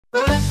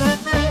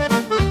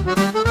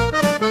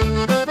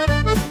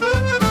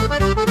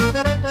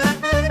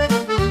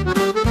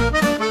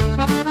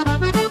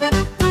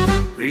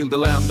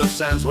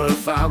sands where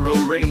Pharaoh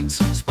reigns.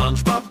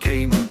 SpongeBob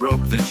came and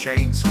broke the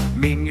chains,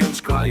 minions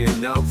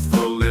crying out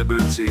for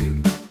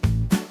liberty.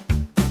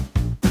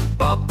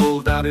 Bob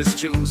pulled out his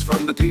tunes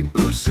from the deep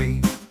blue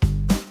sea.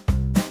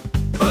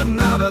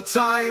 Another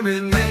time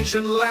in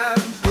ancient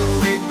land,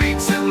 he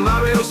beats in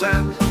Mario's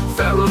hand.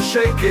 Pharaohs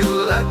shake it,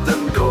 let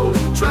them go.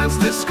 Trans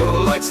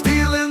disco like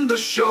stealing the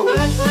show.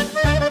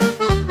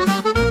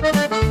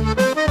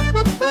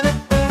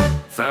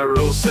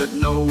 Pharaoh said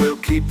no, we'll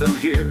keep them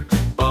here.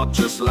 Bob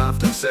just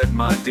laughed and said,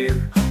 my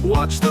dear,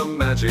 watch the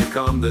magic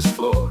on this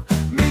floor.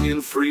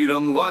 Minion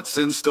freedom, what's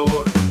in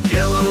store?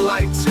 Yellow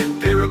lights in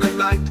pyramid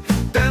night,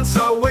 dance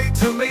our way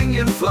to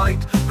minion flight.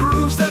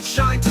 Grooves that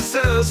shine to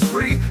set us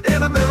free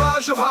in a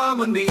mirage of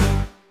harmony.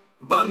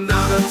 But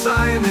not a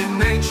time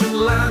in ancient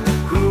land,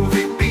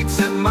 groovy beats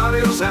in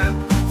Mario's hand.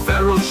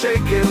 Pharaohs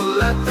shake it,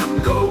 let them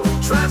go.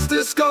 Trans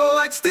disco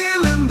like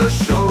stealing the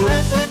show.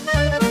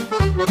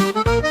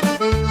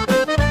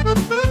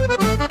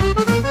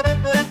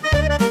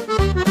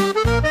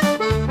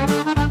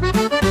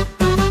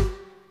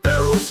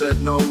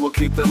 Said no, we'll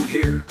keep them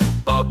here.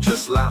 Bob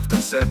just laughed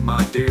and said,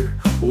 my dear,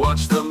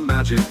 watch the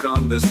magic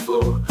on this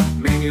floor.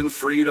 Minion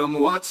freedom,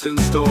 what's in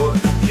store?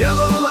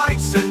 Yellow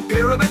lights in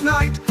pyramid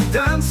night,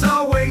 dance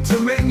our way to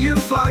minion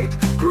flight.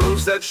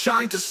 Grooves that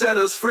shine to set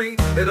us free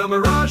in a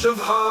mirage of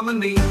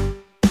harmony.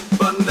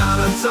 But not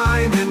a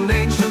time in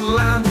ancient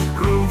land,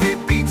 groovy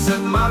beats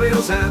in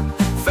Mario's hand.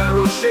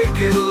 Pharaohs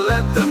shake it,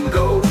 let them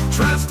go.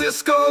 Trans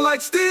disco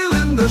like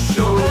stealing the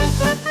show.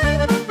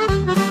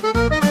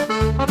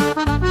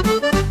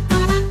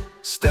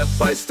 Step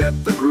by step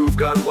the groove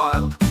got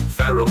wild.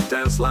 Pharaoh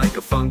danced like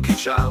a funky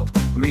child.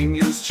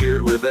 Minions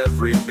cheered with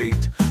every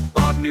beat.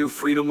 Bob knew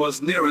freedom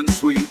was near and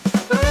sweet.